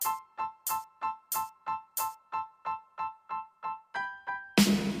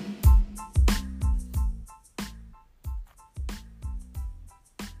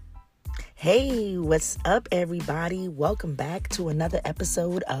Hey, what's up, everybody? Welcome back to another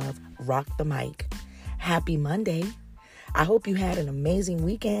episode of Rock the Mic. Happy Monday. I hope you had an amazing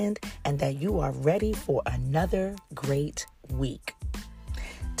weekend and that you are ready for another great week.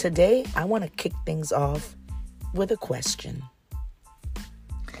 Today, I want to kick things off with a question.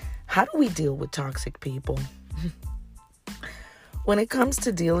 How do we deal with toxic people? When it comes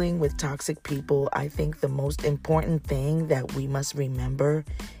to dealing with toxic people, I think the most important thing that we must remember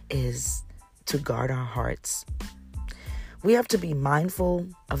is to guard our hearts. We have to be mindful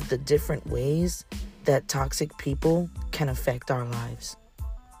of the different ways that toxic people can affect our lives.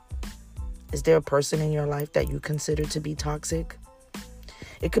 Is there a person in your life that you consider to be toxic?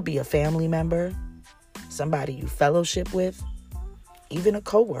 It could be a family member, somebody you fellowship with, even a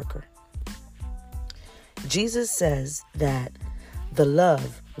coworker. Jesus says that the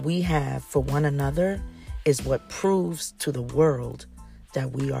love we have for one another is what proves to the world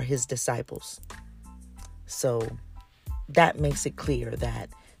that we are his disciples. So that makes it clear that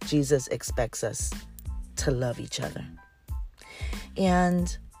Jesus expects us to love each other.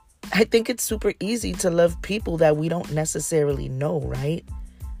 And I think it's super easy to love people that we don't necessarily know, right?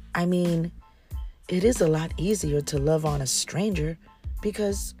 I mean, it is a lot easier to love on a stranger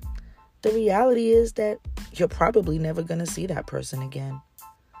because the reality is that you're probably never going to see that person again.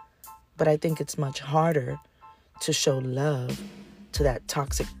 But I think it's much harder to show love to that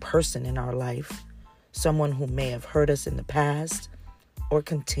toxic person in our life, someone who may have hurt us in the past or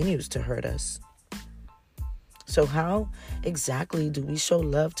continues to hurt us. So how exactly do we show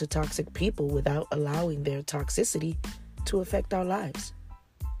love to toxic people without allowing their toxicity to affect our lives?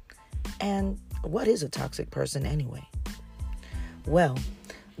 And what is a toxic person anyway? Well,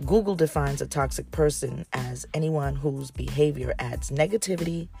 Google defines a toxic person as anyone whose behavior adds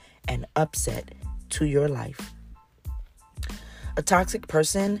negativity and upset to your life. A toxic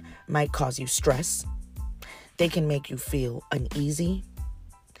person might cause you stress. They can make you feel uneasy.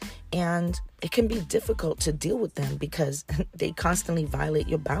 And it can be difficult to deal with them because they constantly violate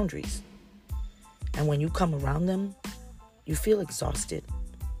your boundaries. And when you come around them, you feel exhausted.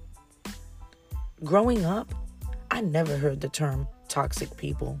 Growing up, I never heard the term toxic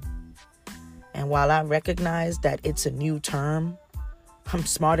people. And while I recognize that it's a new term, I'm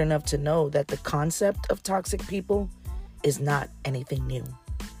smart enough to know that the concept of toxic people is not anything new.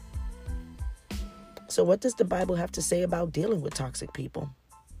 So what does the Bible have to say about dealing with toxic people?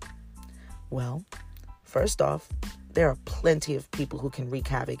 Well, first off, there are plenty of people who can wreak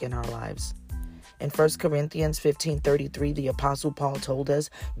havoc in our lives. In 1 Corinthians 15:33, the Apostle Paul told us,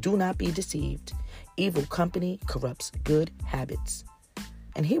 "Do not be deceived. Evil company corrupts good habits."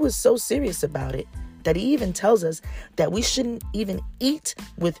 And he was so serious about it that he even tells us that we shouldn't even eat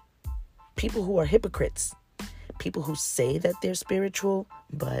with people who are hypocrites. People who say that they're spiritual,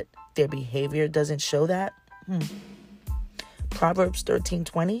 but their behavior doesn't show that. Proverbs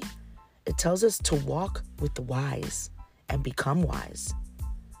 13:20, it tells us to walk with the wise and become wise.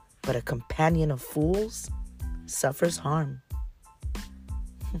 But a companion of fools suffers harm.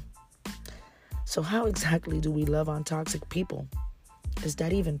 So how exactly do we love on toxic people? Is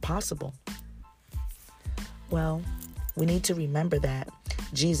that even possible? Well, we need to remember that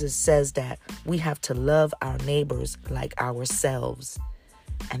Jesus says that we have to love our neighbors like ourselves.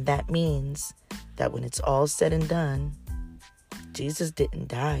 And that means that when it's all said and done, Jesus didn't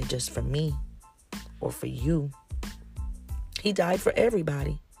die just for me or for you. He died for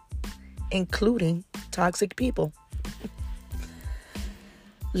everybody, including toxic people.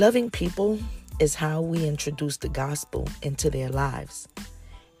 Loving people is how we introduce the gospel into their lives.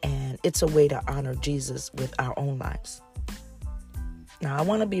 And it's a way to honor Jesus with our own lives. Now, I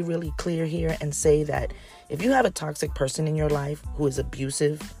want to be really clear here and say that if you have a toxic person in your life who is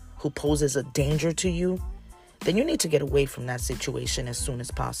abusive, who poses a danger to you, then you need to get away from that situation as soon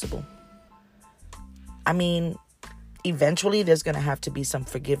as possible. I mean, eventually there's going to have to be some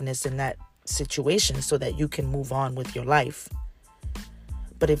forgiveness in that situation so that you can move on with your life.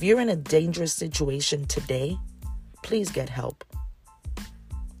 But if you're in a dangerous situation today, please get help.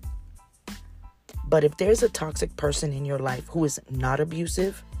 But if there's a toxic person in your life who is not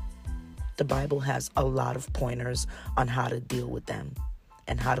abusive, the Bible has a lot of pointers on how to deal with them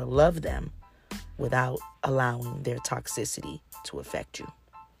and how to love them without allowing their toxicity to affect you.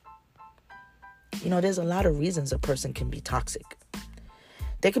 You know, there's a lot of reasons a person can be toxic.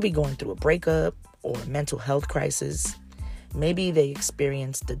 They could be going through a breakup or a mental health crisis. Maybe they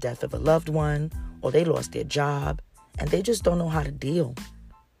experienced the death of a loved one, or they lost their job and they just don't know how to deal.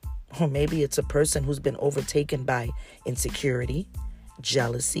 Or maybe it's a person who's been overtaken by insecurity,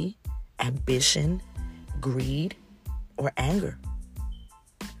 jealousy, ambition, greed, or anger.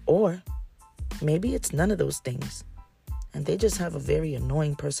 Or Maybe it's none of those things, and they just have a very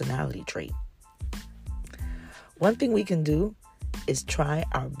annoying personality trait. One thing we can do is try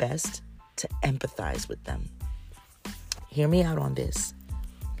our best to empathize with them. Hear me out on this.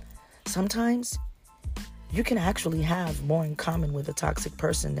 Sometimes you can actually have more in common with a toxic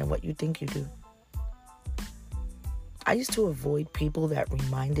person than what you think you do. I used to avoid people that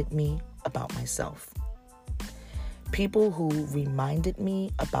reminded me about myself. People who reminded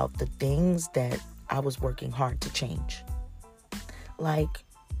me about the things that I was working hard to change. Like,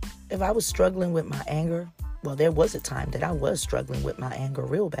 if I was struggling with my anger, well, there was a time that I was struggling with my anger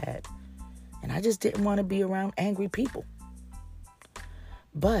real bad. And I just didn't want to be around angry people.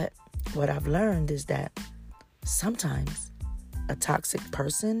 But what I've learned is that sometimes a toxic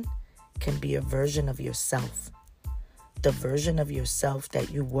person can be a version of yourself. The version of yourself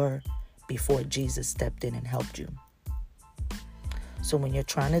that you were before Jesus stepped in and helped you. So when you're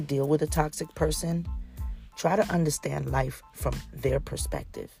trying to deal with a toxic person, try to understand life from their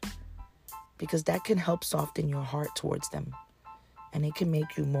perspective, because that can help soften your heart towards them, and it can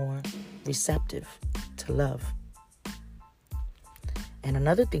make you more receptive to love. And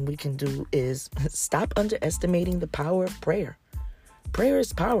another thing we can do is stop underestimating the power of prayer. Prayer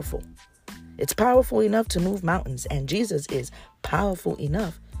is powerful. It's powerful enough to move mountains, and Jesus is powerful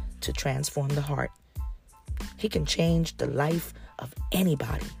enough to transform the heart. He can change the life of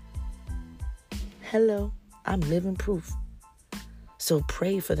anybody. Hello, I'm living proof. So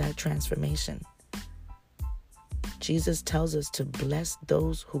pray for that transformation. Jesus tells us to bless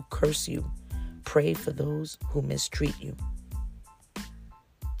those who curse you. Pray for those who mistreat you.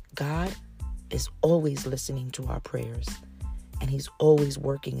 God is always listening to our prayers, and he's always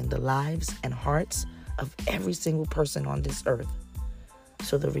working in the lives and hearts of every single person on this earth.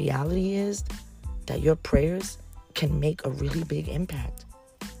 So the reality is that your prayers can make a really big impact.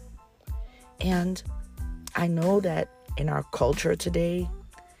 And I know that in our culture today,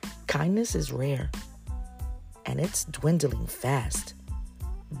 kindness is rare and it's dwindling fast.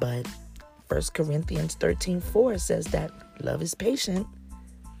 But 1 Corinthians 13:4 says that love is patient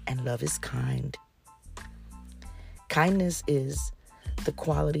and love is kind. Kindness is the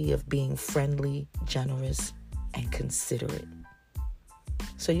quality of being friendly, generous, and considerate.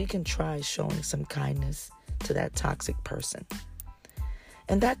 So you can try showing some kindness to that toxic person.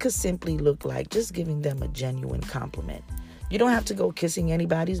 And that could simply look like just giving them a genuine compliment. You don't have to go kissing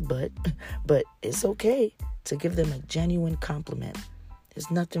anybody's butt, but it's okay to give them a genuine compliment. There's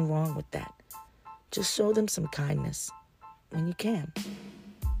nothing wrong with that. Just show them some kindness when you can.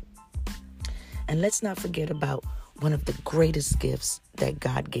 And let's not forget about one of the greatest gifts that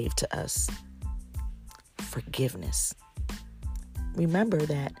God gave to us: forgiveness. Remember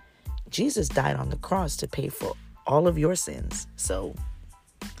that Jesus died on the cross to pay for all of your sins. So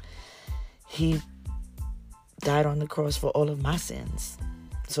he died on the cross for all of my sins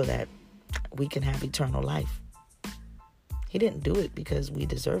so that we can have eternal life. He didn't do it because we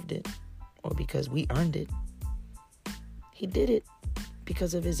deserved it or because we earned it. He did it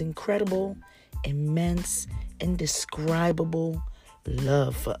because of his incredible, immense, indescribable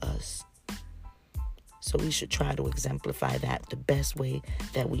love for us. So we should try to exemplify that the best way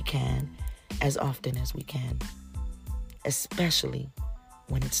that we can, as often as we can, especially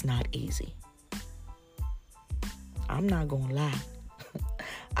when it's not easy. I'm not gonna lie.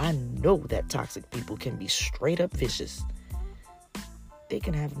 I know that toxic people can be straight up vicious. They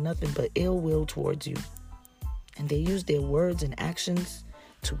can have nothing but ill will towards you. And they use their words and actions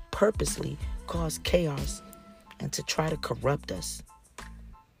to purposely cause chaos and to try to corrupt us.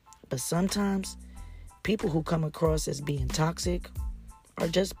 But sometimes people who come across as being toxic are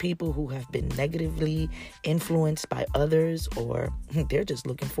just people who have been negatively influenced by others, or they're just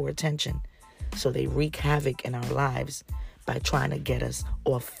looking for attention. So they wreak havoc in our lives by trying to get us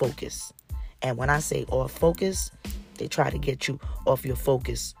off focus. And when I say off focus, they try to get you off your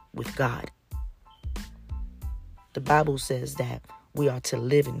focus with God. The Bible says that we are to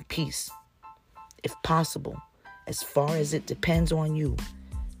live in peace. If possible, as far as it depends on you,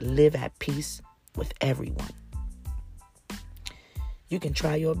 live at peace with everyone. You can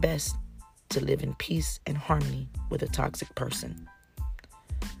try your best to live in peace and harmony with a toxic person.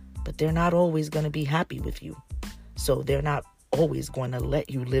 But they're not always going to be happy with you. So they're not always going to let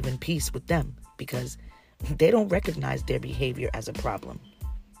you live in peace with them because they don't recognize their behavior as a problem.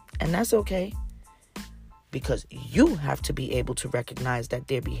 And that's okay, because you have to be able to recognize that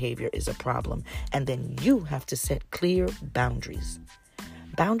their behavior is a problem. And then you have to set clear boundaries.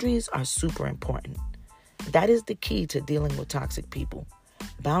 Boundaries are super important. That is the key to dealing with toxic people.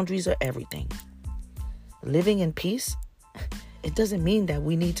 Boundaries are everything. Living in peace It doesn't mean that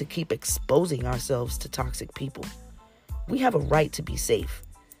we need to keep exposing ourselves to toxic people. We have a right to be safe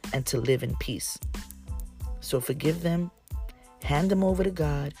and to live in peace. So forgive them, hand them over to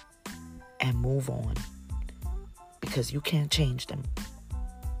God, and move on. Because you can't change them.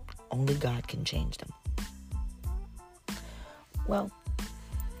 Only God can change them. Well,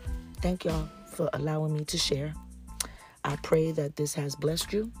 thank y'all for allowing me to share. I pray that this has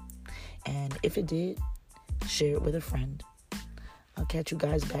blessed you. And if it did, share it with a friend. I'll catch you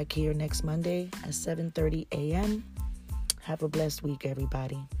guys back here next Monday at 7:30 a.m. Have a blessed week,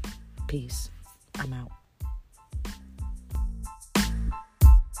 everybody. Peace. I'm out.